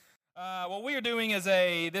What we are doing is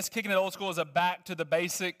this Kicking It Old School is a back to the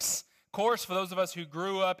basics course for those of us who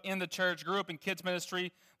grew up in the church, grew up in kids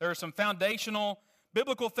ministry. There are some foundational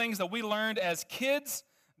biblical things that we learned as kids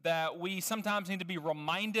that we sometimes need to be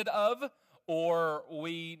reminded of, or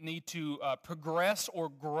we need to progress or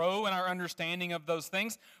grow in our understanding of those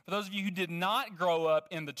things. For those of you who did not grow up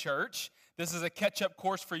in the church, this is a catch-up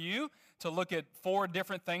course for you to look at 4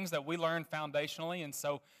 different things that we learned foundationally. And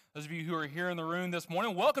so those of you who are here in the room this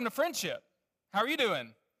morning, welcome to Friendship. How are you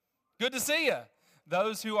doing? Good to see you.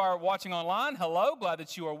 Those who are watching online, hello. Glad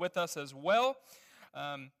that you are with us as well.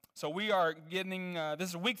 So we are getting, this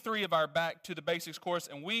is week 3 of our Back to the Basics course,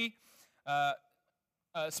 and we,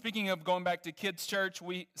 speaking of going back to kids' church,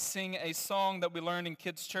 we sing a song that we learned in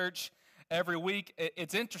kids' church every week.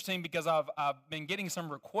 It's interesting because I've been getting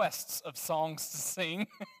some requests of songs to sing.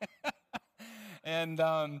 And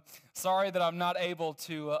sorry that I'm not able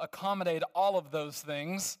to accommodate all of those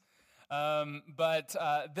things. But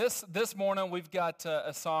this morning we've got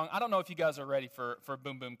a song. I don't know if you guys are ready for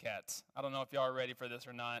Boom Boom Cats. I don't know if y'all are ready for this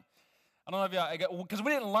or not. I don't know if y'all, because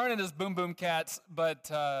we didn't learn it as Boom Boom Cats, but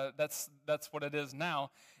that's what it is now.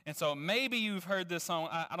 And so maybe you've heard this song.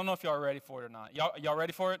 I don't know if y'all are ready for it or not. Y'all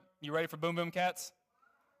ready for it? You ready for Boom Boom Cats?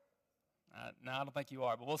 No, I don't think you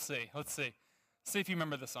are, but we'll see. Let's see. See if you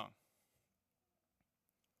remember the song.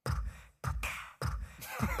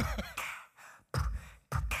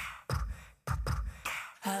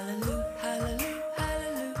 Hallelujah, hallelujah,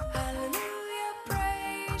 hallelujah, hallelujah,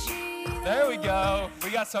 praise ye. There we go.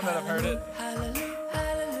 We got some that have heard it. Hallelujah,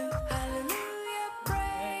 hallelujah, hallelujah,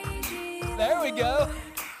 praise ye. There we go.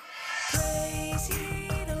 Praise ye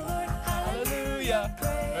the Lord, hallelujah.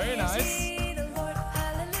 Very nice. Praise ye the Lord,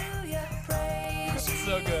 hallelujah. Praise ye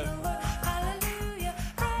So good. the Lord, hallelujah.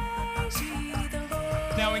 Praise ye the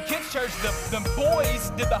Lord. Now in kids' church, the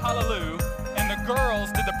boys did the hallelujah, and the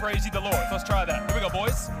girls did the praise ye the Lord. So let's try that. Here we go,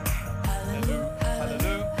 boys. Hallelujah,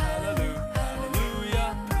 Hallelujah, hallelujah,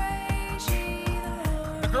 hallelujah. praise ye the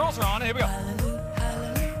Lord. The girls are on it. Here we go. Hallelujah,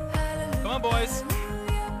 hallelujah, hallelujah. Come on, boys.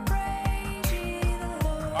 Hallelujah, praise ye the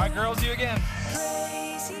Lord. All right, girls, you again.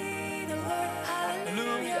 Praise ye the Lord,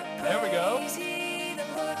 hallelujah. There we go. Praise ye the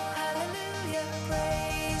Lord, hallelujah.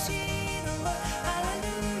 Praise ye the Lord,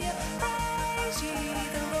 hallelujah. Praise ye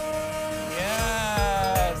the Lord.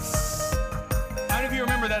 Yes. How many of you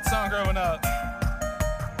remember that song growing up?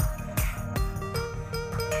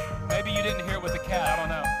 Maybe you didn't hear it with the cat. I don't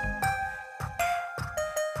know.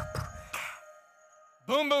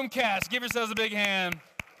 Boom Boom Cats. Give yourselves a big hand.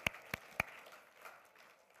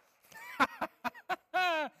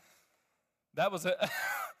 That was it.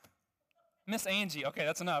 Miss Angie. Okay,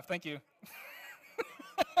 that's enough. Thank you.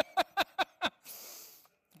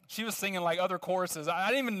 She was singing like other choruses. I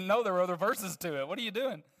didn't even know there were other verses to it. What are you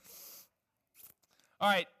doing? All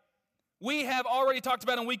right. We have already talked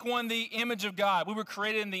about in week 1 the image of God. We were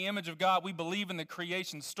created in the image of God. We believe in the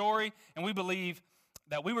creation story, and we believe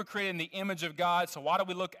that we were created in the image of God. So why do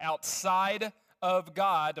we look outside of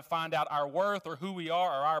God to find out our worth or who we are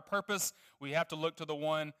or our purpose? We have to look to the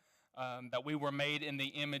one that we were made in the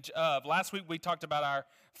image of. Last week we talked about our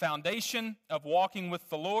foundation of walking with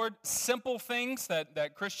the Lord, simple things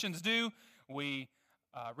that Christians do. We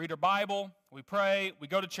read our Bible, we pray, we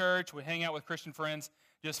go to church, we hang out with Christian friends,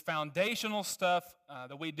 just foundational stuff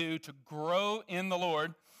that we do to grow in the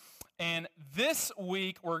Lord. And this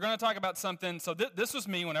week we're going to talk about something. So this was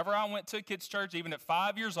me whenever I went to kids' church, even at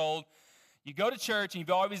 5 years old. You go to church and you've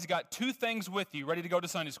always got 2 things with you, ready to go to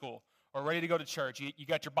Sunday school or ready to go to church. You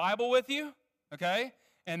got your Bible with you, okay?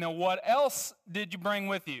 And then what else did you bring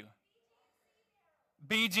with you?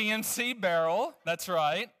 BGMC barrel, that's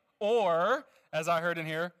right. Or, as I heard in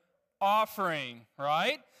here, offering,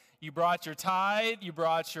 right? You brought your tithe, you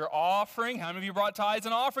brought your offering. How many of you brought tithes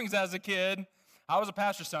and offerings as a kid? I was a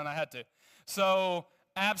pastor's son, I had to. So,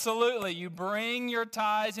 absolutely, you bring your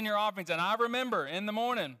tithes and your offerings. And I remember in the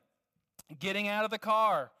morning, getting out of the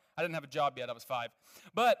car. I didn't have a job yet, I was 5.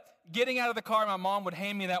 But getting out of the car, my mom would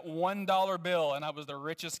hand me that $1 bill, and I was the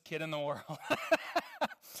richest kid in the world.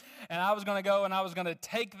 And I was going to go and I was going to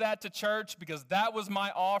take that to church because that was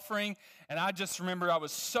my offering. And I just remember I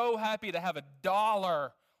was so happy to have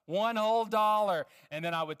 $1, one whole dollar. And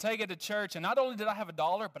then I would take it to church. And not only did I have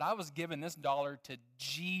 $1, but I was giving this dollar to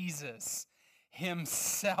Jesus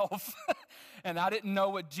himself. And I didn't know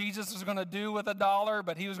what Jesus was going to do with $1,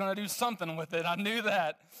 but he was going to do something with it. I knew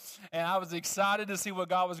that. And I was excited to see what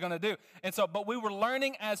God was going to do. And so, but we were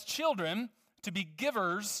learning as children to be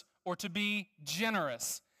givers or to be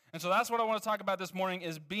generous. And so that's what I want to talk about this morning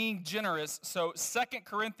is being generous. So 2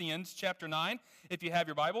 Corinthians chapter 9, if you have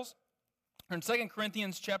your Bibles, In 2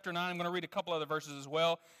 Corinthians chapter 9, I'm going to read a couple other verses as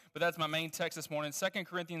well, but that's my main text this morning. 2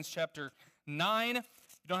 Corinthians chapter 9. If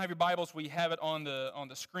you don't have your Bibles, we have it on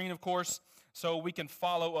the screen, of course, so we can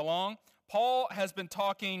follow along. Paul has been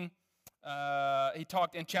talking, he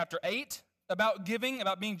talked in chapter 8 about giving,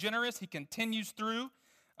 about being generous. He continues through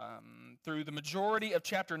the majority of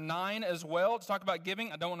chapter 9 as well to talk about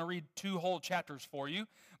giving. I don't want to read 2 whole chapters for you,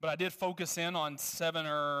 but I did focus in on 7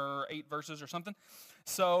 or 8 verses or something.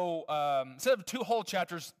 So instead of 2 whole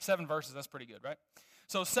chapters, 7 verses, that's pretty good, right?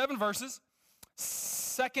 So 7 verses,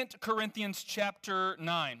 2 Corinthians chapter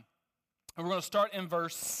 9. And we're going to start in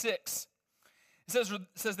verse 6. It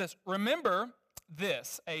says this, "Remember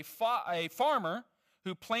this, a farmer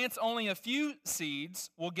who plants only a few seeds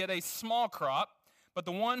will get a small crop, but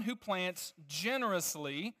the one who plants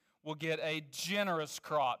generously will get a generous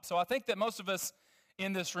crop." So I think that most of us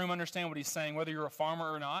in this room understand what he's saying, whether you're a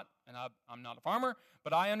farmer or not. And I'm not a farmer,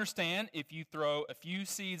 but I understand if you throw a few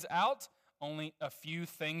seeds out, only a few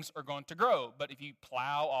things are going to grow. But if you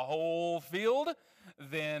plow a whole field,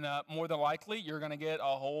 then more than likely you're going to get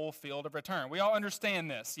a whole field of return. We all understand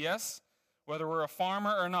this, yes? Whether we're a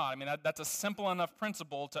farmer or not. I mean, that's a simple enough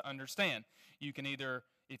principle to understand. You can either,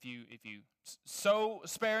 if you sow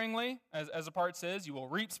sparingly, as the part says, you will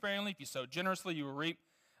reap sparingly. If you sow generously, you will reap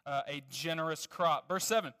a generous crop. Verse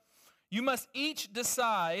 7. "You must each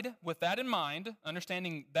decide with that in mind,"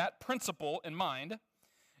 understanding that principle in mind,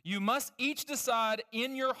 "you must each decide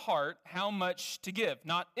in your heart how much to give."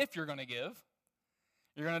 Not if you're going to give.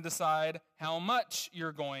 You're going to decide how much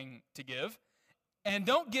you're going to give. "And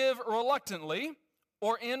don't give reluctantly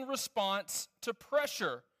or in response to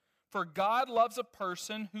pressure, for God loves a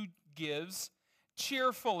person who gives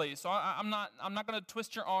cheerfully." So I'm not going to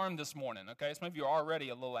twist your arm this morning, okay? Some of you are already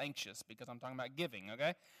a little anxious because I'm talking about giving,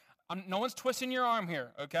 okay? No one's twisting your arm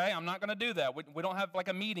here, okay? I'm not going to do that. We don't have like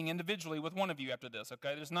a meeting individually with one of you after this,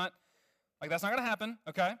 okay? That's not going to happen,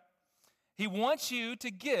 okay? He wants you to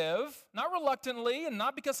give, not reluctantly and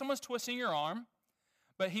not because someone's twisting your arm,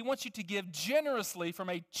 but he wants you to give generously from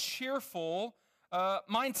a cheerful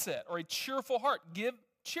mindset or a cheerful heart. Give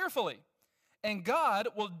cheerfully. And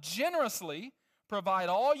God will generously provide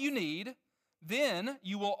all you need. Then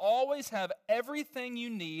you will always have everything you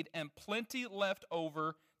need and plenty left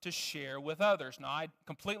over to share with others. Now, I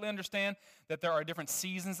completely understand that there are different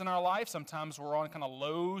seasons in our life. Sometimes we're on kind of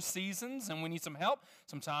low seasons and we need some help.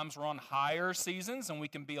 Sometimes we're on higher seasons and we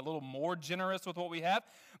can be a little more generous with what we have.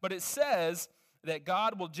 But it says that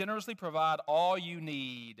God will generously provide all you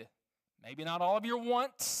need. Maybe not all of your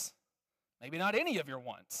wants, maybe not any of your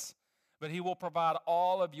wants, but he will provide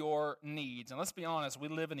all of your needs. And let's be honest, we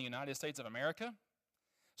live in the United States of America.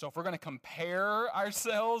 So if we're going to compare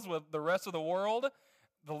ourselves with the rest of the world,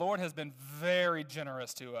 the Lord has been very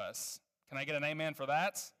generous to us. Can I get an amen for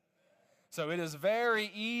that? So it is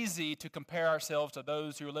very easy to compare ourselves to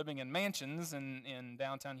those who are living in mansions in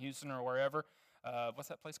downtown Houston or wherever. What's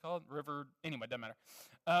that place called? River? Anyway, doesn't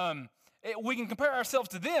matter. We can compare ourselves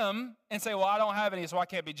to them and say, well, I don't have any, so I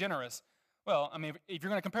can't be generous. Well, I mean, if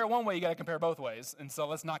you're going to compare one way, you got to compare both ways. And so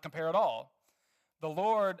let's not compare at all. The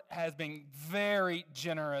Lord has been very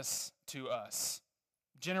generous to us.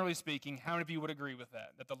 Generally speaking, how many of you would agree with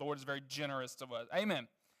that? That the Lord is very generous to us. Amen.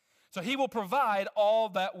 So he will provide all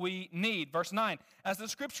that we need. Verse 9, as the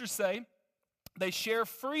scriptures say, they share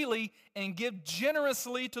freely and give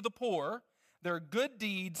generously to the poor. Their good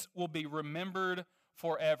deeds will be remembered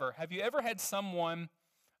forever. Have you ever had someone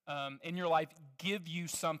in your life give you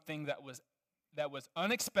something that was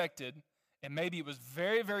unexpected, and maybe it was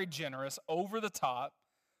very, very generous, over the top?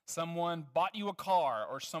 Someone bought you a car,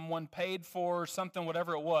 or someone paid for something,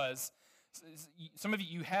 whatever it was. Some of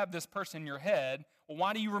you have this person in your head. Well,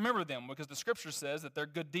 why do you remember them? Because the scripture says that their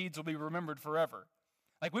good deeds will be remembered forever.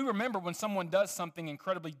 Like, we remember when someone does something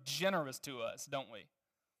incredibly generous to us, don't we?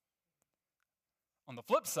 On the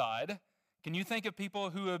flip side, can you think of people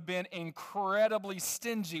who have been incredibly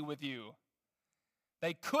stingy with you?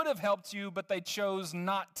 They could have helped you, but they chose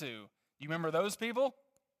not to. You remember those people?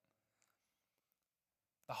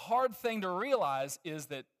 The hard thing to realize is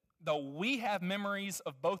that though we have memories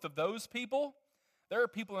of both of those people, there are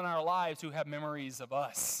people in our lives who have memories of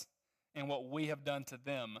us and what we have done to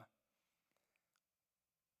them.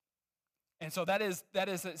 And so that is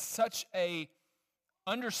such a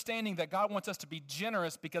understanding that God wants us to be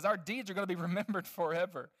generous because our deeds are going to be remembered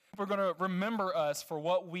forever. We're going to remember us for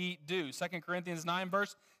what we do. 2 Corinthians 9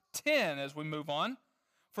 verse 10 as we move on.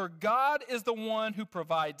 For God is the one who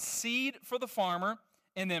provides seed for the farmer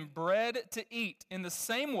and then bread to eat. In the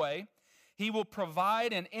same way, he will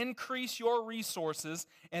provide and increase your resources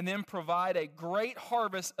and then provide a great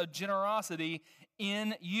harvest of generosity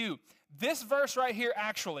in you. This verse right here,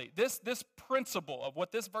 actually, this principle of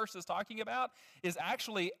what this verse is talking about is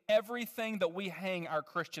actually everything that we hang our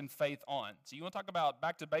Christian faith on. So you want to talk about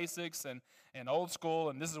back to basics and old school,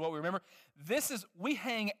 and this is what we remember. We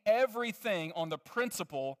hang everything on the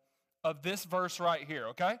principle of this verse right here,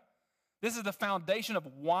 okay? This is the foundation of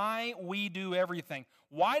why we do everything.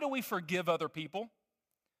 Why do we forgive other people?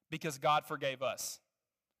 Because God forgave us.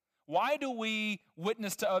 Why do we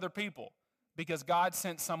witness to other people? Because God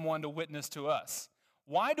sent someone to witness to us.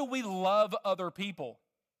 Why do we love other people?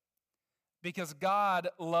 Because God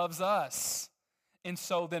loves us. And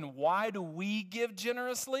so then why do we give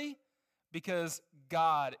generously? Because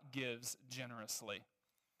God gives generously.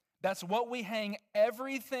 That's what we hang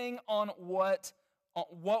everything on what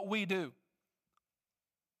we do.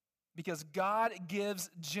 Because God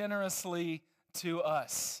gives generously to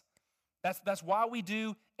us. That's why we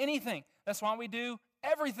do anything. That's why we do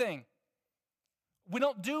everything. We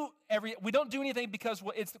don't do anything because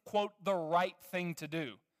it's, quote, the right thing to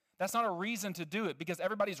do. That's not a reason to do it, because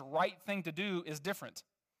everybody's right thing to do is different.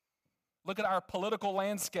 Look at our political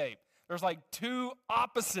landscape. There's like two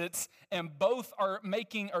opposites, and both are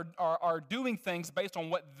doing things based on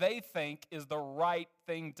what they think is the right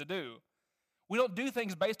thing to do. We don't do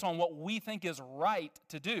things based on what we think is right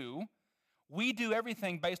to do. We do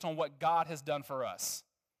everything based on what God has done for us.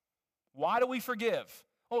 Why do we forgive?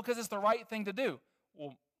 Well, because it's the right thing to do.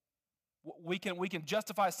 Well, we can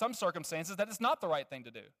justify some circumstances that it's not the right thing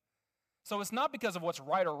to do. So it's not because of what's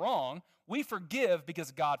right or wrong. We forgive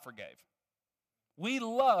because God forgave. We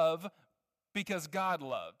love because God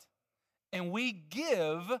loved. And we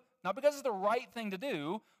give, not because it's the right thing to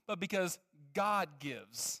do, but because God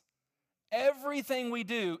gives. Everything we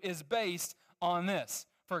do is based on this.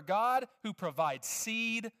 For God who provides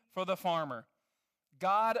seed for the farmer.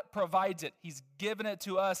 God provides it. He's given it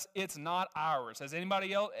to us. It's not ours. Has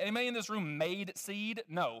anybody in this room made seed?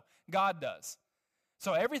 No, God does.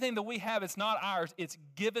 So everything that we have, it's not ours. It's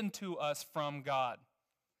given to us from God.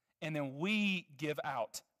 And then we give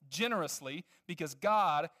out generously because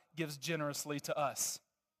God gives generously to us.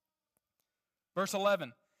 Verse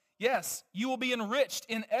 11, yes, you will be enriched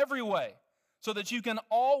in every way so that you can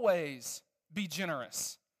always be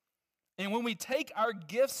generous. And when we take our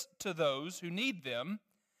gifts to those who need them,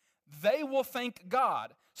 they will thank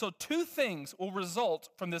God. So two things will result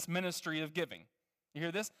from this ministry of giving. You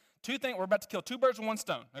hear this? Two things. We're about to kill two birds with one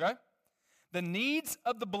stone, okay? The needs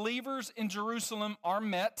of the believers in Jerusalem are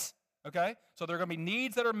met, okay? So there are going to be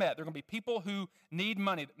needs that are met. There are going to be people who need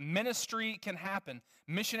money. Ministry can happen.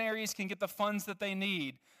 Missionaries can get the funds that they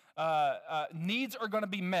need. Needs are going to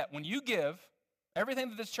be met. When you give, everything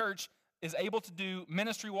that this church is able to do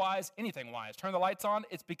ministry-wise, anything-wise, turn the lights on,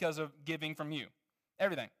 it's because of giving from you.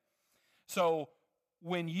 Everything. So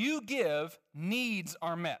when you give, needs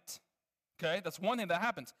are met. Okay? That's one thing that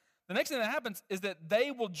happens. The next thing that happens is that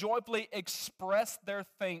they will joyfully express their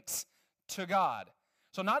thanks to God.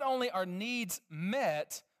 So not only are needs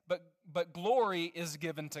met, but glory is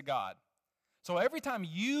given to God. So every time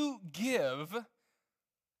you give,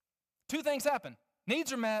 two things happen.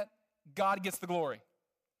 Needs are met, God gets the glory.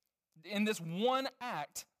 In this one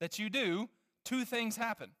act that you do, two things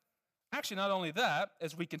happen. Actually, not only that,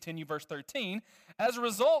 as we continue verse 13, as a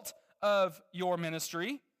result of your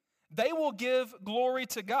ministry, they will give glory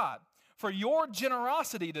to God. For your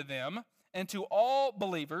generosity to them and to all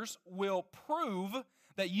believers will prove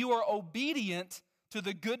that you are obedient to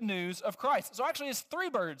the good news of Christ. So actually, it's three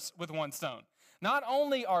birds with one stone. Not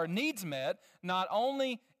only are needs met, not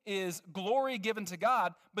only is glory given to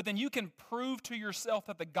God, but then you can prove to yourself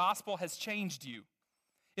that the gospel has changed you.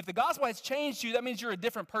 If the gospel has changed you, that means you're a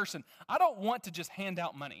different person. I don't want to just hand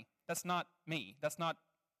out money. That's not me. That's not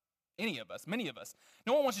any of us, many of us.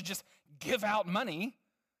 No one wants to just give out money.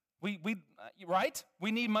 Right?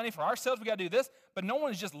 We need money for ourselves. We got to do this. But no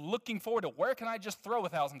one is just looking forward to where can I just throw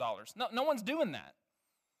 $1,000. No one's doing that.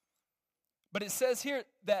 But it says here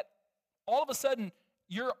that all of a sudden,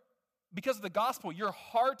 because of the gospel, your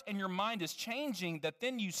heart and your mind is changing, that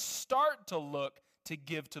then you start to look to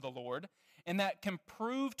give to the Lord, and that can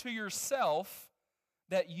prove to yourself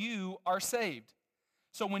that you are saved.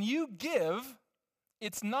 So when you give,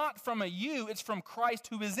 it's not from you, it's from Christ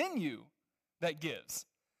who is in you that gives.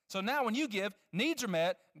 So now when you give, needs are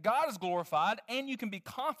met, God is glorified, and you can be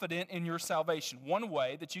confident in your salvation. One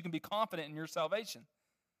way that you can be confident in your salvation.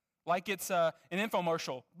 Like it's an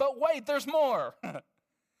infomercial. But wait, there's more.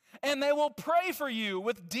 And they will pray for you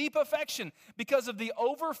with deep affection because of the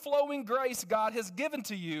overflowing grace God has given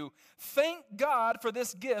to you. Thank God for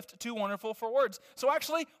this gift, too wonderful for words. So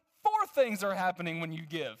actually, four things are happening when you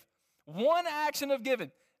give. One action of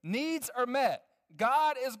giving. Needs are met.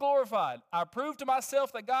 God is glorified. I prove to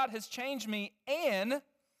myself that God has changed me, and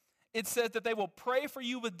it says that they will pray for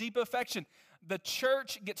you with deep affection. The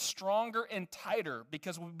church gets stronger and tighter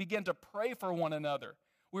because we begin to pray for one another.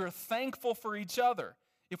 We're thankful for each other.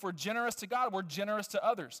 If we're generous to God, we're generous to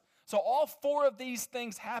others. So all four of these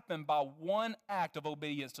things happen by one act of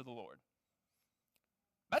obedience to the Lord.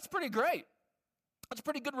 That's pretty great. That's a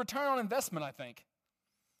pretty good return on investment, I think.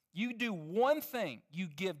 You do one thing. You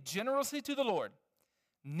give generously to the Lord.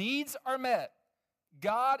 Needs are met.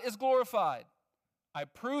 God is glorified. I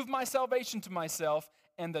prove my salvation to myself,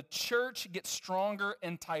 and the church gets stronger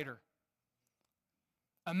and tighter.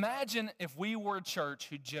 Imagine if we were a church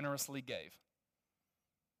who generously gave.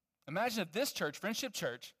 Imagine if this church, Friendship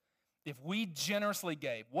Church, if we generously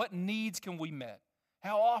gave. What needs can we meet?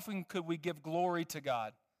 How often could we give glory to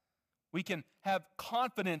God? We can have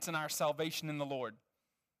confidence in our salvation in the Lord.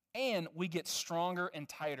 And we get stronger and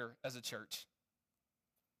tighter as a church.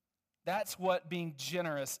 That's what being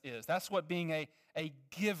generous is. That's what being a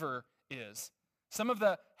giver is. Some of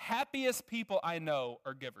the happiest people I know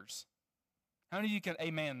are givers. How many of you can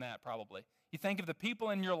amen that probably? You think of the people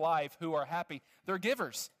in your life who are happy, they're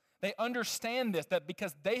givers. They understand this, that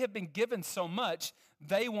because they have been given so much,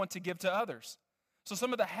 they want to give to others. So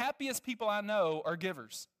some of the happiest people I know are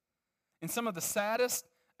givers. And some of the saddest,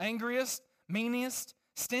 angriest, meanest,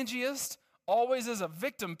 stingiest, always as a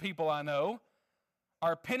victim people I know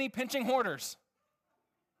are penny-pinching hoarders.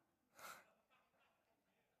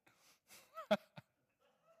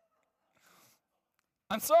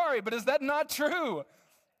 I'm sorry, but is that not true?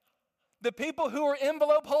 The people who are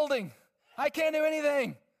envelope holding, I can't do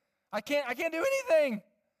anything. I can't do anything.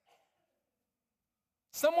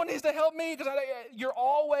 Someone needs to help me because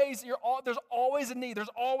there's always a need. There's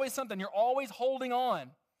always something. You're always holding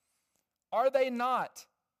on. Are they not?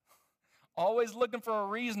 Always looking for a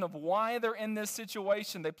reason of why they're in this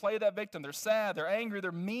situation. They play that victim. They're sad. They're angry.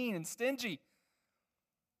 They're mean and stingy.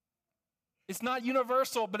 It's not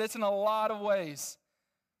universal, but it's in a lot of ways.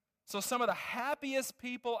 So some of the happiest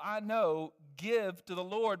people I know give to the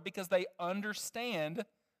Lord because they understand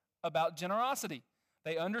about generosity.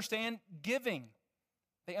 They understand giving.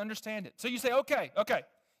 They understand it. So you say, okay,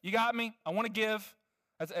 you got me. I want to give.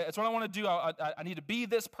 That's what I want to do. I need to be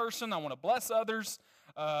this person. I want to bless others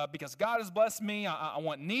because God has blessed me. I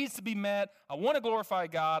want needs to be met. I want to glorify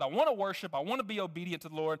God. I want to worship. I want to be obedient to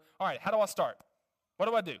the Lord. All right, how do I start? What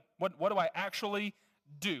do I do? What do I actually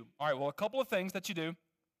do? All right, well, a couple of things that you do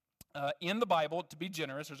in the Bible to be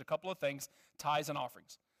generous. There's a couple of things, tithes and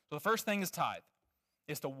offerings. So the first thing is tithe.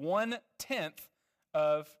 It's the 1/10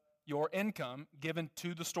 of your income given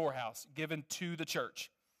to the storehouse, given to the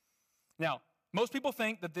church. Now, most people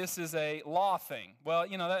think that this is a law thing. Well,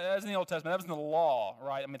 that was in the Old Testament. That was in the law,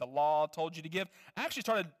 right? I mean, the law told you to give. Actually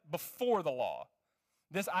started before the law.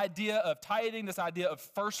 This idea of tithing, this idea of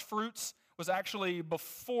first fruits was actually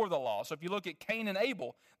before the law. So if you look at Cain and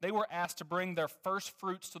Abel, they were asked to bring their first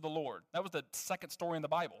fruits to the Lord. That was the second story in the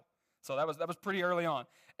Bible. So that was pretty early on.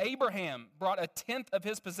 Abraham brought 1/10 of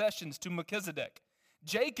his possessions to Melchizedek.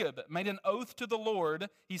 Jacob made an oath to the Lord,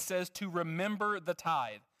 he says, to remember the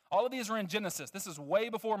tithe. All of these are in Genesis. This is way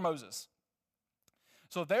before Moses.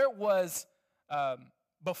 So there was,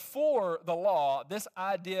 before the law, this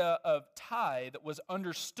idea of tithe was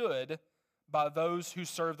understood by those who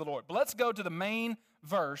serve the Lord. But let's go to the main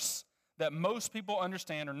verse that most people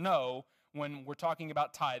understand or know when we're talking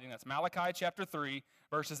about tithing. That's Malachi chapter 3,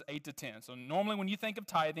 verses 8 to 10. So normally when you think of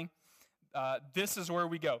tithing, this is where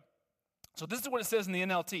we go. So this is what it says in the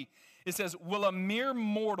NLT. It says, will a mere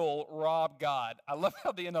mortal rob God? I love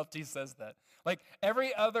how the NLT says that. Like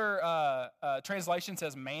every other translation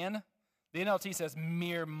says man. The NLT says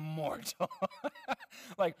mere mortal.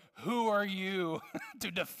 Like, who are you to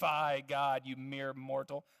defy God, you mere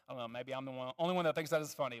mortal? I don't know, maybe I'm the only one that thinks that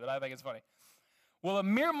is funny, but I think it's funny. Will a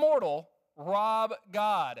mere mortal rob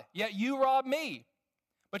God? Yet you rob me.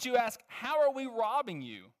 But you ask, how are we robbing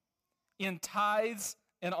you? In tithes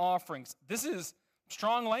and offerings. This is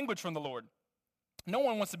strong language from the Lord. No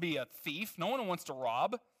one wants to be a thief. No one wants to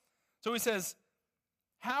rob. So he says,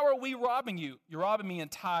 how are we robbing you? You're robbing me in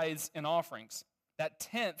tithes and offerings. That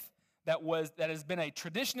 10th that has been a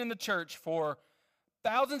tradition in the church for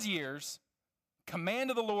thousands of years,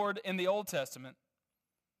 command of the Lord in the Old Testament.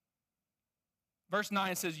 Verse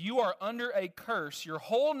 9 says, you are under a curse, your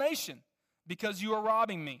whole nation, because you are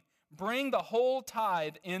robbing me. Bring the whole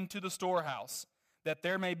tithe into the storehouse, that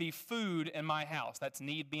there may be food in my house. That's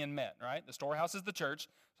need being met, right? The storehouse is the church,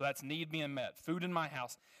 so that's need being met. Food in my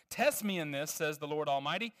house. Test me in this, says the Lord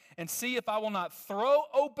Almighty, and see if I will not throw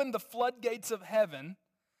open the floodgates of heaven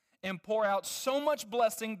and pour out so much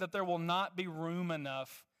blessing that there will not be room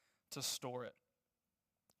enough to store it.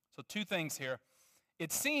 So 2 things here.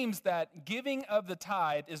 It seems that giving of the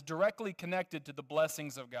tithe is directly connected to the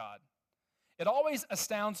blessings of God. It always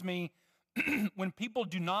astounds me when people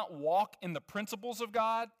do not walk in the principles of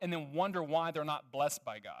God and then wonder why they're not blessed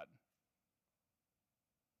by God.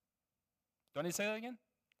 Do I need to say that again?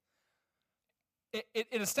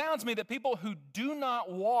 It astounds me that people who do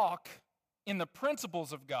not walk in the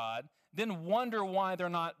principles of God then wonder why they're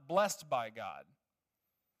not blessed by God.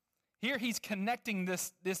 Here he's connecting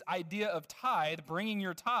this idea of tithe, bringing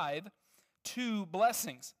your tithe, to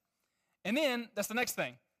blessings. And then, that's the next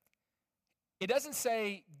thing. It doesn't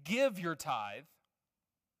say give your tithe.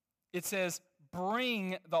 It says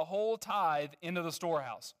bring the whole tithe into the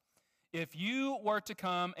storehouse. If you were to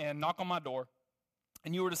come and knock on my door,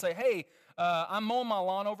 and you were to say, hey, I'm mowing my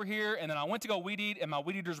lawn over here, and then I went to go weed eat, and my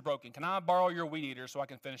weed eater's broken. Can I borrow your weed eater so I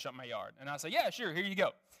can finish up my yard? And I say, yeah, sure, here you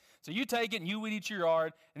go. So you take it, and you weed eat your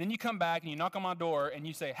yard, and then you come back, and you knock on my door, and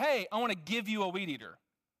you say, hey, I want to give you a weed eater.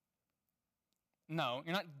 No,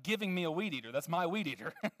 you're not giving me a weed eater. That's my weed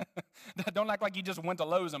eater. Don't act like you just went to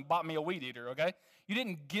Lowe's and bought me a weed eater, okay? You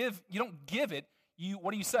don't give it.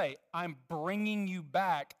 What do you say? I'm bringing you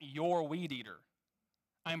back your weed eater.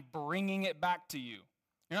 I'm bringing it back to you.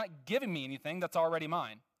 You're not giving me anything that's already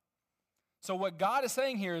mine. So what God is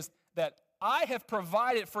saying here is that I have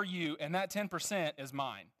provided for you, and that 10% is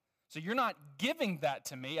mine. So you're not giving that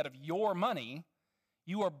to me out of your money.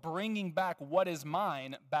 You are bringing back what is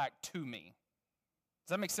mine back to me.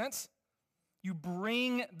 Does that make sense? You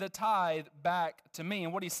bring the tithe back to me.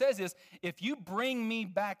 And what he says is, if you bring me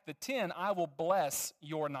back the 10, I will bless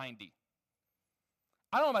your 90.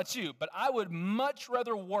 I don't know about you, but I would much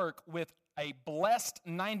rather work with a blessed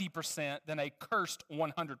 90% than a cursed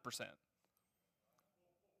 100%.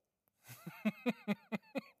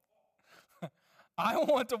 I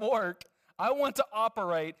want to work, I want to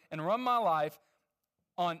operate and run my life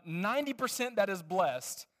on 90% that is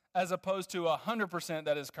blessed as opposed to 100%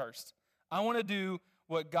 that is cursed. I want to do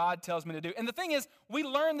what God tells me to do. And the thing is, we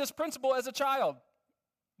learn this principle as a child.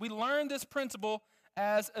 We learn this principle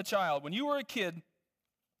as a child. When you were a kid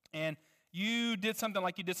and you did something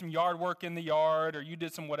like you did some yard work in the yard, or you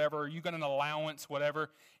did some whatever, or you got an allowance, whatever,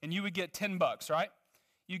 and you would get $10, right?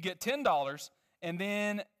 You get $10, and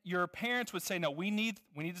then your parents would say, no, we need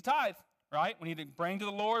the tithe, right? We need to bring to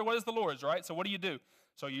the Lord what is the Lord's, right? So what do?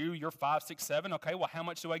 So you're 5, 6, 7. Okay, well, how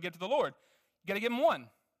much do I give to the Lord? You got to give him 1.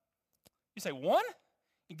 You say, 1?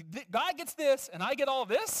 God gets this, and I get all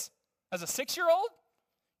this as a 6-year-old?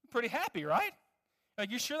 You're pretty happy, right?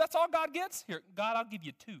 Like, you sure that's all God gets? Here, God, I'll give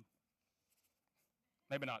you 2.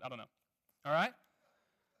 Maybe not, I don't know. All right?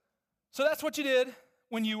 So that's what you did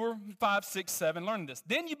when you were 5, 6, 7 learning this.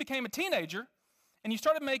 Then you became a teenager, and you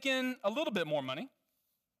started making a little bit more money.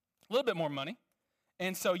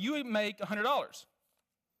 And so you would make $100.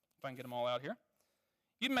 If I can get them all out here.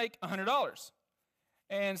 You'd make $100.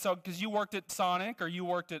 And so, because you worked at Sonic, or you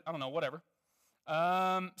worked at, I don't know, whatever.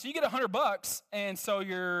 So you get $100, and so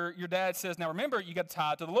your dad says, now remember, you got to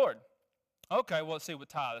tithe to the Lord. Okay, well, let's see with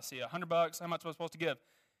tithe. Let's see, $100, how much am I supposed to give?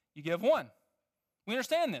 You give 1. We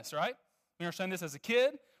understand this, right? We understand this as a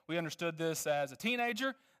kid. We understood this as a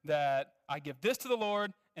teenager, that I give this to the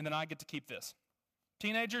Lord, and then I get to keep this.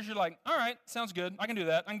 Teenagers, you're like, all right, sounds good. I can do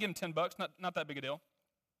that. I can give them $10, not that big a deal.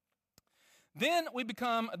 Then we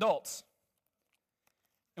become adults,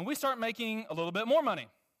 and we start making a little bit more money,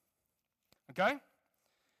 okay?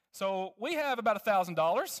 So we have about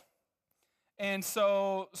 $1,000, and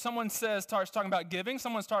so someone starts talking about giving.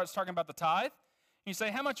 Someone starts talking about the tithe. And you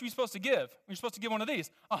say, how much are you supposed to give? You're supposed to give one of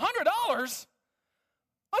these. $100?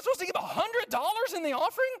 I'm supposed to give $100 in the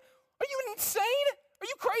offering? Are you insane? Are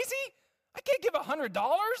you crazy? I can't give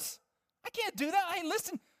 $100. I can't do that. Hey,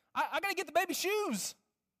 listen, I got to get the baby shoes,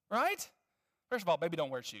 right? First of all, baby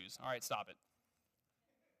don't wear shoes. All right, stop it.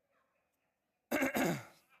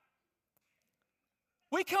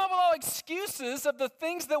 We come up with all excuses of the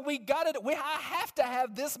things that we got to do. I have to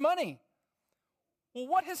have this money. Well,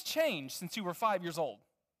 what has changed since you were 5 years old?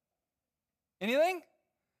 Anything?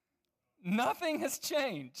 Nothing has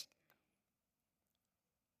changed.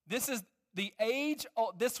 This is the age.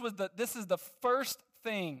 This is the first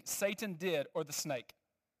thing Satan did, or the snake.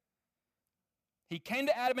 He came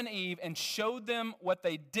to Adam and Eve and showed them what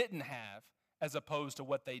they didn't have as opposed to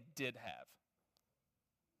what they did have.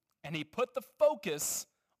 And he put the focus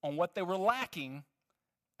on what they were lacking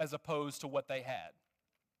as opposed to what they had.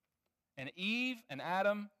 And Eve and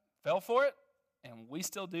Adam fell for it, and we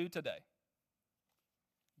still do today.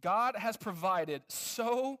 God has provided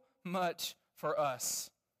so much for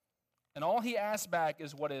us. And all he asks back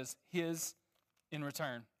is what is his in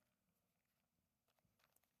return.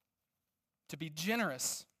 To be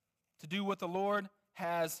generous, to do what the Lord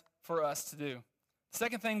has for us to do. The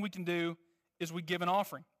second thing we can do is we give an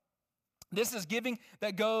offering. This is giving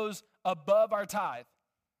that goes above our tithe.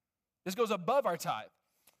 This goes above our tithe.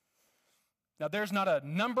 Now, there's not a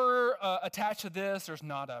number attached to this. There's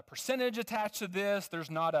not a percentage attached to this.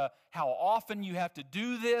 There's not a how often you have to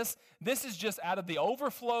do this. This is just out of the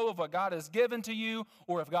overflow of what God has given to you,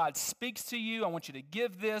 or if God speaks to you, I want you to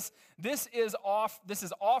give this. This is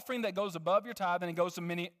offering that goes above your tithe, and it goes to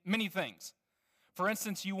many things. For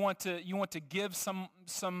instance, you want to give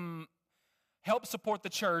some help support the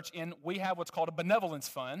church, and we have what's called a benevolence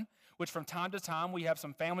fund, which from time to time we have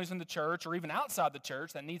some families in the church or even outside the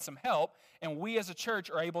church that need some help, and we as a church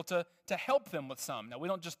are able to help them with some. Now, we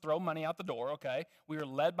don't just throw money out the door, okay? We are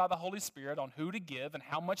led by the Holy Spirit on who to give and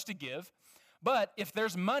how much to give. But if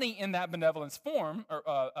there's money in that benevolence form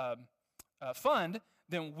or fund,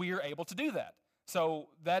 then we are able to do that. So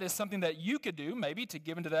that is something that you could do maybe to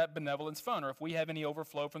give into that benevolence fund, or if we have any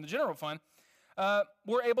overflow from the general fund,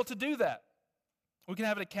 we're able to do that. We can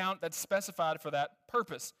have an account that's specified for that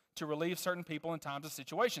purpose, to relieve certain people in times of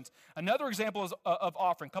situations. Another example is of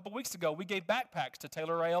offering. A couple weeks ago, we gave backpacks to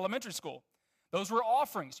Taylor Ray Elementary School. Those were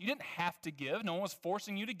offerings. You didn't have to give. No one was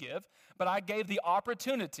forcing you to give. But I gave the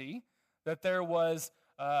opportunity that there was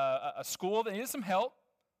a school that needed some help.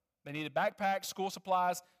 They needed backpacks, school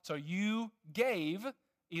supplies. So you gave,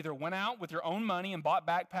 either went out with your own money and bought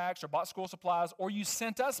backpacks or bought school supplies, or you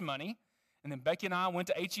sent us money. And then Becky and I went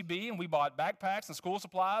to H-E-B and we bought backpacks and school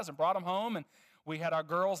supplies and brought them home. And we had our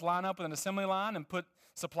girls line up with an assembly line and put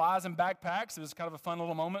supplies in backpacks. It was kind of a fun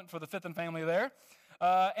little moment for the Fifth family there.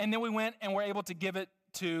 And then we went and were able to give it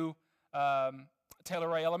to Taylor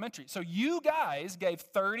Ray Elementary. So you guys gave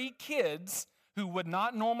 30 kids who would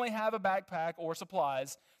not normally have a backpack or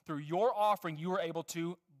supplies. Through your offering, you were able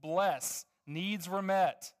to bless. Needs were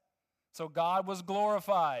met. So God was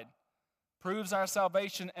glorified. Proves our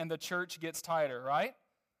salvation, and the church gets tighter, right?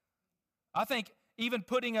 I think even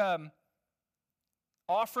putting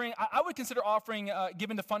offering, I would consider offering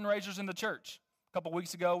given to fundraisers in the church. A couple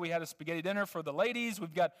weeks ago, we had a spaghetti dinner for the ladies.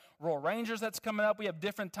 We've got Royal Rangers that's coming up. We have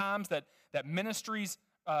different times that ministries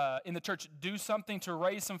in the church do something to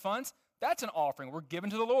raise some funds. That's an offering. We're giving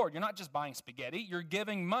to the Lord. You're not just buying spaghetti. You're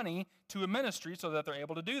giving money to a ministry so that they're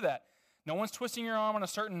able to do that. No one's twisting your arm on a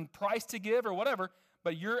certain price to give or whatever,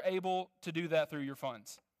 but you're able to do that through your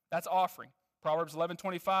funds. That's offering. Proverbs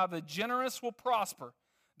 11:25, the generous will prosper.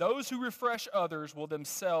 Those who refresh others will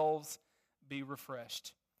themselves be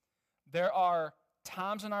refreshed. There are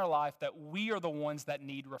times in our life that we are the ones that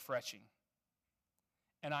need refreshing.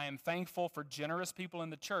 And I am thankful for generous people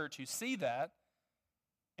in the church who see that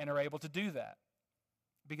and are able to do that.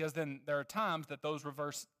 Because then there are times that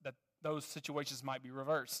those situations might be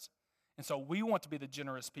reversed. And so we want to be the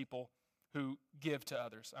generous people who give to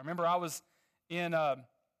others. I remember I was in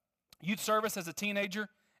youth service as a teenager,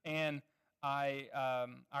 and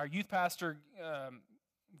our youth pastor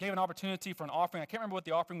gave an opportunity for an offering. I can't remember what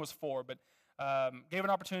the offering was for, but gave an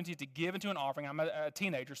opportunity to give into an offering. I'm a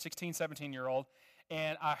teenager, 16, 17-year-old,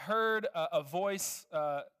 and I heard a voice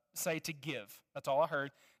say to give. That's all I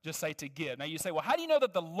heard, just say to give. Now you say, well, how do you know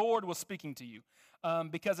that the Lord was speaking to you?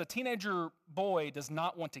 Because a teenager boy does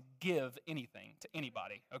not want to give anything to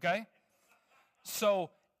anybody, okay? So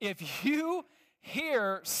if you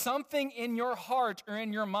hear something in your heart or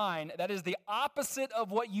in your mind that is the opposite of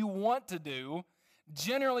what you want to do,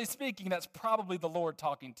 generally speaking, that's probably the Lord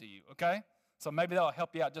talking to you, okay? So maybe that'll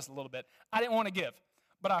help you out just a little bit. I didn't want to give,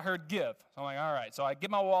 but I heard give. So I'm like, all right. So I get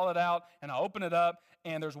my wallet out, and I open it up,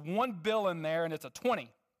 and there's one bill in there, and it's a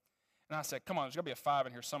 20. And I said, come on, there's got to be a 5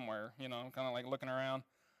 in here somewhere, kind of like looking around.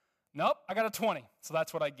 Nope, I got a 20, so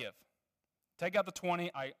that's what I give. Take out the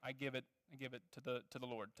 20, I give it to the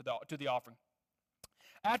Lord, to the offering.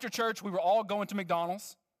 After church, we were all going to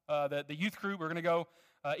McDonald's. The youth group, we were going to go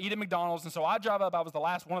eat at McDonald's. And so I drive up. I was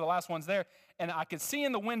one of the last ones there. And I could see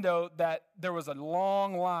in the window that there was a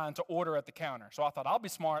long line to order at the counter. So I thought, I'll be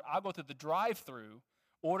smart. I'll go through the drive-thru,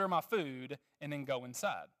 order my food, and then go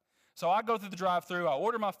inside. So I go through the drive-thru. I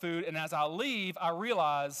order my food. And as I leave, I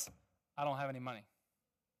realize I don't have any money.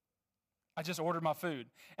 I just ordered my food.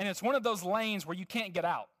 And it's one of those lanes where you can't get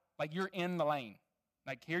out. Like, you're in the lane.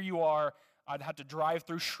 Like, here you are. I'd have to drive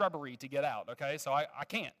through shrubbery to get out, okay? So I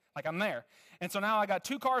can't. Like, I'm there. And so now I got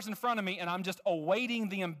 2 cars in front of me, and I'm just awaiting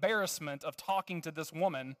the embarrassment of talking to this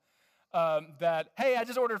woman that, hey, I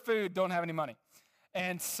just ordered food, don't have any money.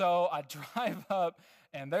 And so I drive up,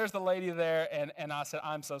 And there's the lady there, and I said,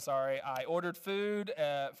 I'm so sorry. I ordered food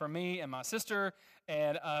for me and my sister,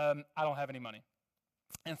 and I don't have any money.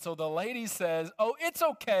 And so the lady says, oh, it's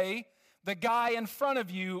okay. The guy in front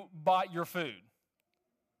of you bought your food.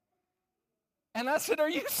 And I said, are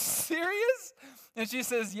you serious? And she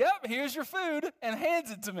says, yep, here's your food, and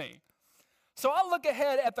hands it to me. So I look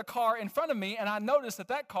ahead at the car in front of me, and I noticed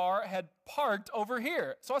that car had parked over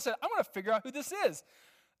here. So I said, I'm going to figure out who this is.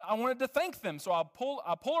 I wanted to thank them. So I pull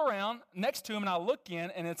around next to him, and I look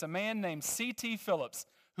in, and it's a man named C.T. Phillips,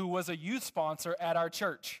 who was a youth sponsor at our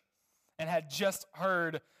church and had just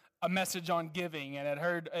heard a message on giving and had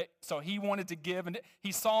heard, so he wanted to give, and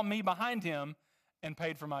he saw me behind him and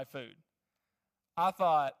paid for my food. I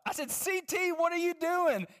said, CT, what are you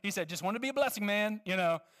doing? He said, just want to be a blessing, man,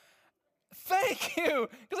 Thank you,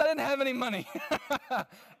 because I didn't have any money.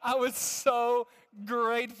 I was so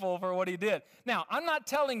grateful for what he did. Now, I'm not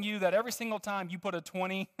telling you that every single time you put a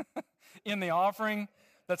 20 in the offering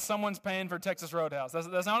that someone's paying for Texas Roadhouse. That's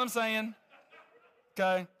not what I'm saying,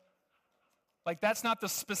 okay? Like, that's not the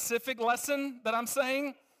specific lesson that I'm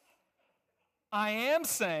saying. I am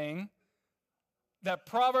saying that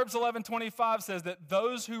Proverbs 11:25 says that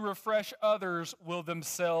those who refresh others will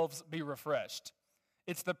themselves be refreshed.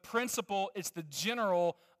 It's the principle, it's the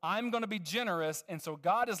general, I'm going to be generous. And so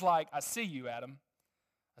God is like, I see you, Adam.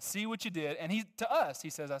 I see what you did. And to us, he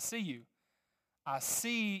says, I see you. I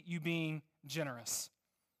see you being generous.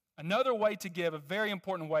 Another way to give, a very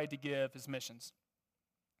important way to give, is missions.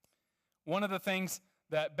 One of the things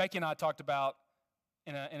that Becky and I talked about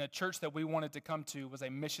in a church that we wanted to come to was a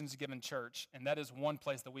missions-given church. And that is one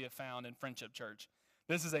place that we have found in Friendship Church.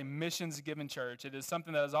 This is a missions-given church. It is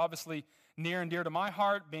something that is obviously near and dear to my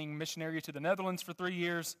heart, being missionary to the Netherlands for 3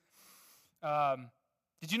 years.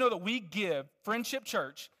 Did you know that we give, Friendship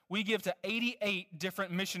Church, we give to 88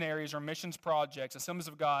 different missionaries or missions projects, Assemblies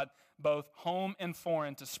of God, both home and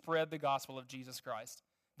foreign, to spread the gospel of Jesus Christ.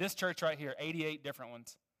 This church right here, 88 different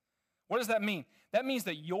ones. What does that mean? That means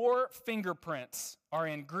that your fingerprints are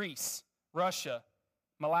in Greece, Russia,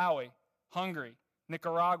 Malawi, Hungary,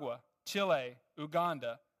 Nicaragua, Chile,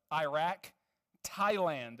 Uganda, Iraq,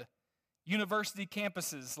 Thailand, university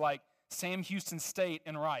campuses like Sam Houston State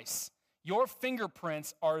and Rice. Your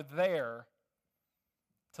fingerprints are there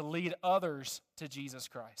to lead others to Jesus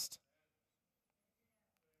Christ.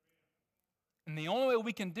 And the only way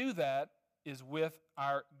we can do that is with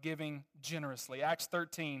our giving generously. Acts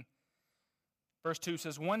 13, verse 2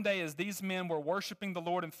 says, one day as these men were worshiping the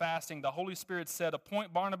Lord and fasting, the Holy Spirit said,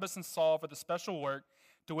 appoint Barnabas and Saul for the special work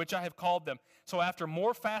to which I have called them. So after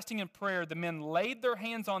more fasting and prayer, the men laid their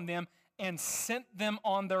hands on them and sent them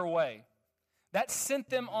on their way. That sent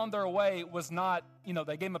them on their way was not, they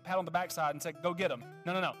gave them a pat on the backside and said, go get them.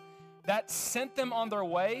 No. That sent them on their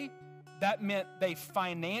way, that meant they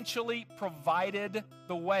financially provided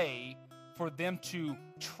the way for them to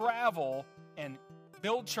travel and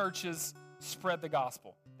build churches, spread the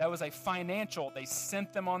gospel. That was a financial, they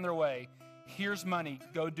sent them on their way. Here's money,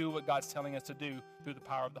 go do what God's telling us to do through the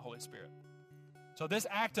power of the Holy Spirit. So this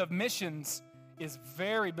act of missions is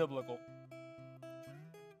very biblical.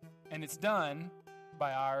 And it's done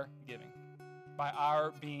by our giving, by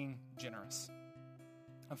our being generous.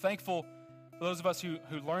 I'm thankful for those of us who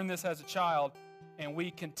learned this as a child, and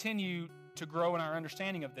we continue to grow in our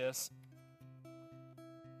understanding of this.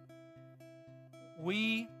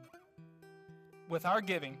 We, with our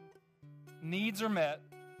giving, needs are met,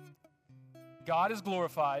 God is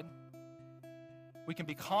glorified, we can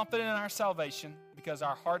be confident in our salvation because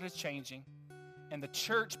our heart is changing, and the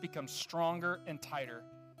church becomes stronger and tighter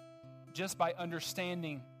just by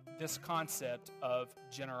understanding this concept of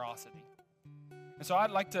generosity. And so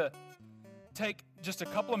I'd like to take just a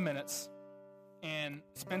couple of minutes and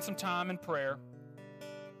spend some time in prayer.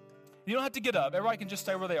 You don't have to get up. Everybody can just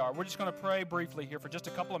stay where they are. We're just going to pray briefly here for just a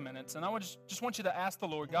couple of minutes. And I would just want you to ask the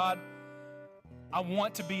Lord, God, I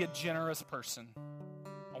want to be a generous person.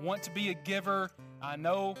 I want to be a giver. I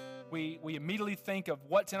know we immediately think of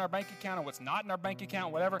what's in our bank account or what's not in our bank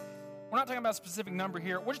account, whatever. We're not talking about a specific number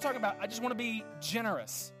here. We're just talking about, I just want to be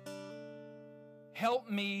generous. Help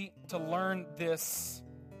me to learn this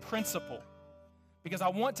principle because I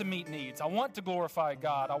want to meet needs. I want to glorify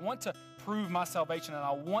God. I want to prove my salvation, and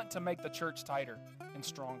I want to make the church tighter and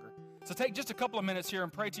stronger. So take just a couple of minutes here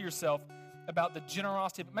and pray to yourself about the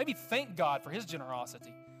generosity. Maybe thank God for his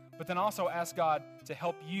generosity, but then also ask God to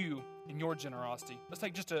help you in your generosity. Let's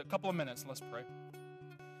take just a couple of minutes and let's pray.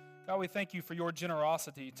 God, we thank you for your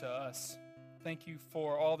generosity to us. Thank you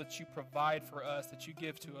for all that you provide for us, that you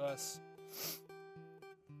give to us.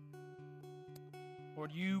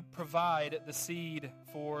 Lord, you provide the seed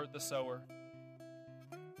for the sower.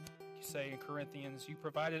 you say in Corinthians, you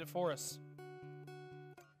provided it for us.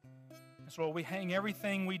 So we hang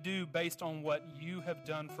everything we do based on what you have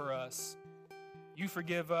done for us. You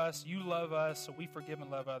forgive us, you love us, so we forgive and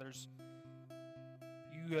love others.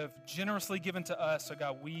 You have generously given to us, so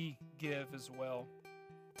God, we give as well.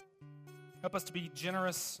 Help us to be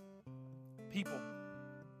generous people.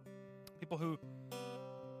 People who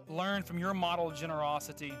learn from your model of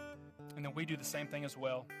generosity, and then we do the same thing as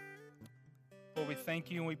well. Lord, we thank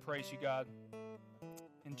you and we praise you, God.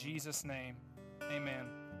 In Jesus' name, amen.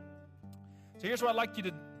 So here's what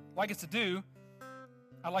I'd like us to do.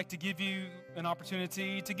 I'd like to give you an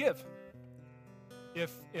opportunity to give.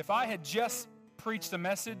 If I had just preached a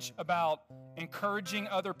message about encouraging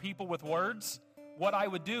other people with words, what I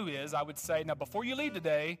would do is I would say, now before you leave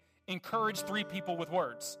today, encourage 3 people with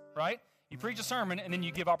words, right? You preach a sermon and then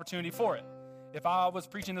you give opportunity for it. If I was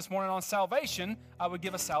preaching this morning on salvation, I would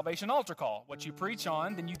give a salvation altar call. What you preach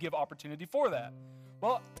on, then you give opportunity for that.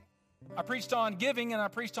 Well, I preached on giving and I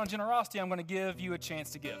preached on generosity. I'm going to give you a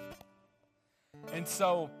chance to give. And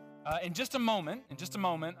so in just a moment,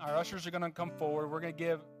 our ushers are going to come forward. We're going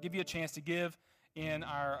to give you a chance to give in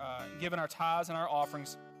our tithes and our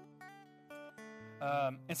offerings.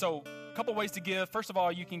 And so a couple ways to give. First of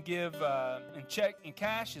all, you can give in check and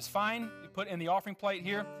cash is fine. You put in the offering plate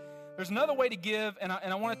here. There's another way to give, and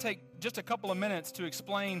I want to take just a couple of minutes to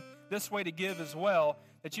explain this way to give as well,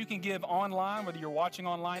 that you can give online, whether you're watching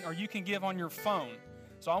online, or you can give on your phone.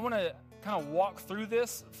 So I want to kind of walk through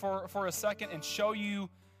this for a second and show you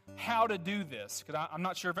how to do this, because I'm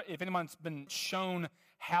not sure if anyone's been shown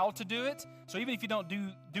how to do it. So even if you don't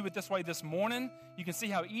do it this way this morning, you can see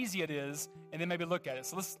how easy it is, and then maybe look at it.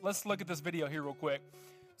 So let's look at this video here real quick.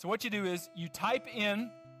 So what you do is you type in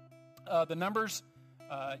the numbers.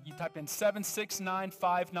 You type in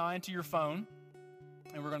 76959 to your phone,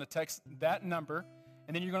 and we're going to text that number,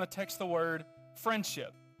 and then you're going to text the word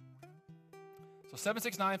friendship. So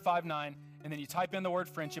 76959, and then you type in the word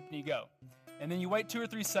friendship, and you go. And then you wait 2 or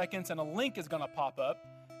 3 seconds, and a link is going to pop up,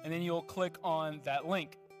 and then you'll click on that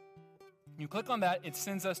link. You click on that, it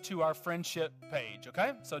sends us to our friendship page,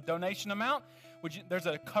 okay? So donation amount, there's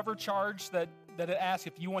a cover charge that it asks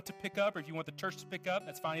if you want to pick up or if you want the church to pick up.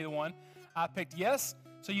 That's fine, either one. I picked yes,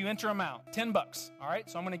 so you enter amount, $10, all right?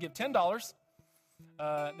 So I'm going to give $10.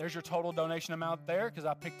 There's your total donation amount there because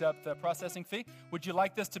I picked up the processing fee. Would you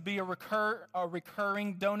like this to be a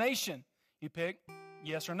recurring donation? You pick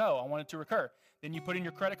yes or no. I want it to recur. Then you put in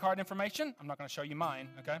your credit card information. I'm not going to show you mine,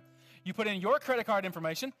 okay? You put in your credit card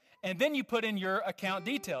information, and then you put in your account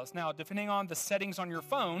details. Now, depending on the settings on your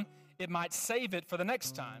phone, it might save it for the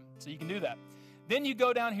next time, so you can do that. Then you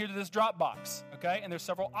go down here to this drop box, okay? And there's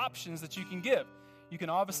several options that you can give. You can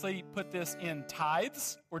obviously put this in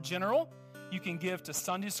tithes or general. You can give to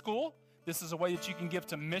Sunday school. This is a way that you can give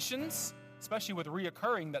to missions, especially with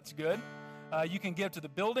reoccurring, that's good. You can give to the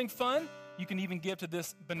building fund. You can even give to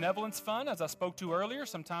this benevolence fund, as I spoke to earlier.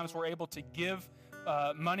 Sometimes we're able to give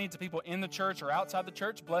money to people in the church or outside the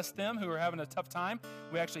church. Bless them who are having a tough time.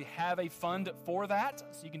 We actually have a fund for that,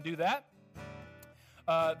 so you can do that.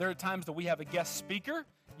 There are times that we have a guest speaker.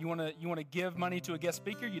 You want to give money to a guest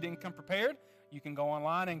speaker. You didn't come prepared. You can go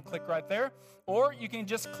online and click right there, or you can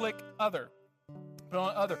just click other. Put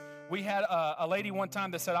on other. We had a lady one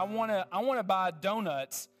time that said, "I want to buy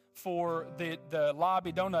donuts for the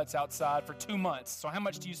lobby donuts outside for 2 months. So how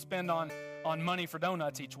much do you spend on money for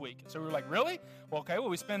donuts each week?" So we were like, "Really? Well, okay. Well,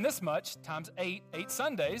 we spend this much times 8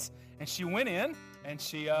 Sundays." And she went in and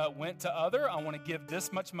she went to other. I want to give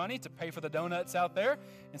this much money to pay for the donuts out there.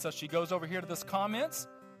 And so she goes over here to this comments,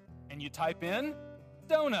 and you type in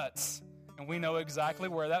donuts, and we know exactly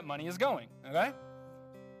where that money is going. Okay.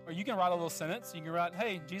 Or you can write a little sentence. You can write,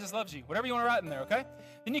 "Hey, Jesus loves you." Whatever you want to write in there. Okay.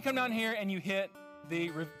 Then you come down here and you hit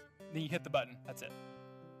the button. That's it.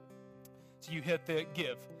 So you hit the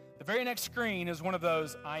give. The very next screen is one of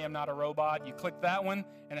those, "I am not a robot." You click that one,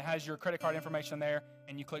 and it has your credit card information there,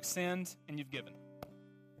 and you click send, and you've given.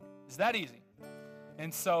 It's that easy.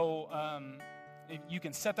 And so you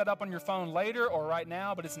can set that up on your phone later or right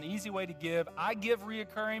now, but it's an easy way to give. I give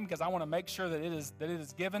reoccurring because I want to make sure that it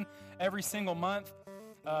is given every single month.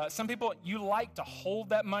 Some people, you like to hold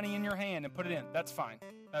that money in your hand and put it in. That's fine.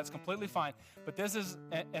 That's completely fine. But this is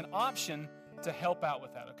an option to help out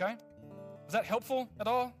with that, okay? Was that helpful at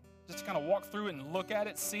all? Just to kind of walk through it and look at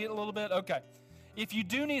it, see it a little bit? Okay. If you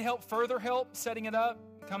do need further help setting it up,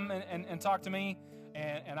 come and talk to me,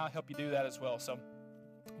 and I'll help you do that as well. So,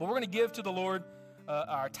 but we're going to give to the Lord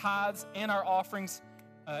our tithes and our offerings,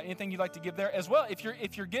 anything you'd like to give there. As well, if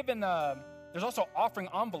you're given... there's also offering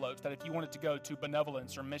envelopes that if you wanted to go to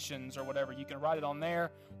benevolence or missions or whatever, you can write it on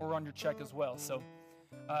there or on your check as well. So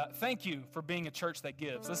thank you for being a church that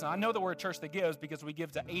gives. Listen, I know that we're a church that gives because we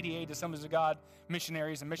give to 88 Assemblies of God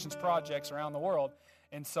missionaries and missions projects around the world.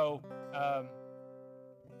 And so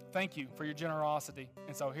thank you for your generosity.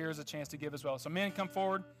 And so here's a chance to give as well. So men, come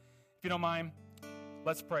forward. If you don't mind,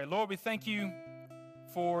 let's pray. Lord, we thank you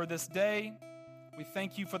for this day. We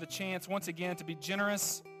thank you for the chance once again to be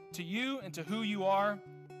generous to you and to who you are.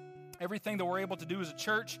 Everything that we're able to do as a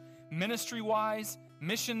church, ministry-wise,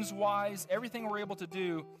 missions-wise, everything we're able to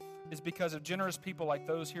do is because of generous people like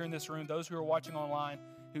those here in this room, those who are watching online,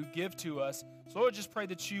 who give to us. So Lord, just pray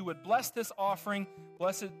that you would bless this offering,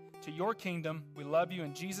 bless it to your kingdom. We love you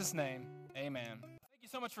in Jesus' name. Amen. Thank you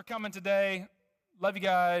so much for coming today. Love you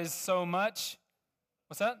guys so much.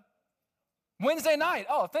 What's that? Wednesday night.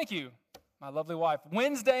 Oh, thank you, my lovely wife.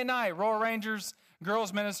 Wednesday night, Royal Rangers,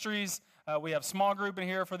 Girls Ministries. We have small group in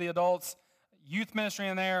here for the adults, youth ministry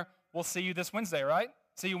in there. We'll see you this Wednesday, right?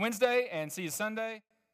 See you Wednesday and see you Sunday.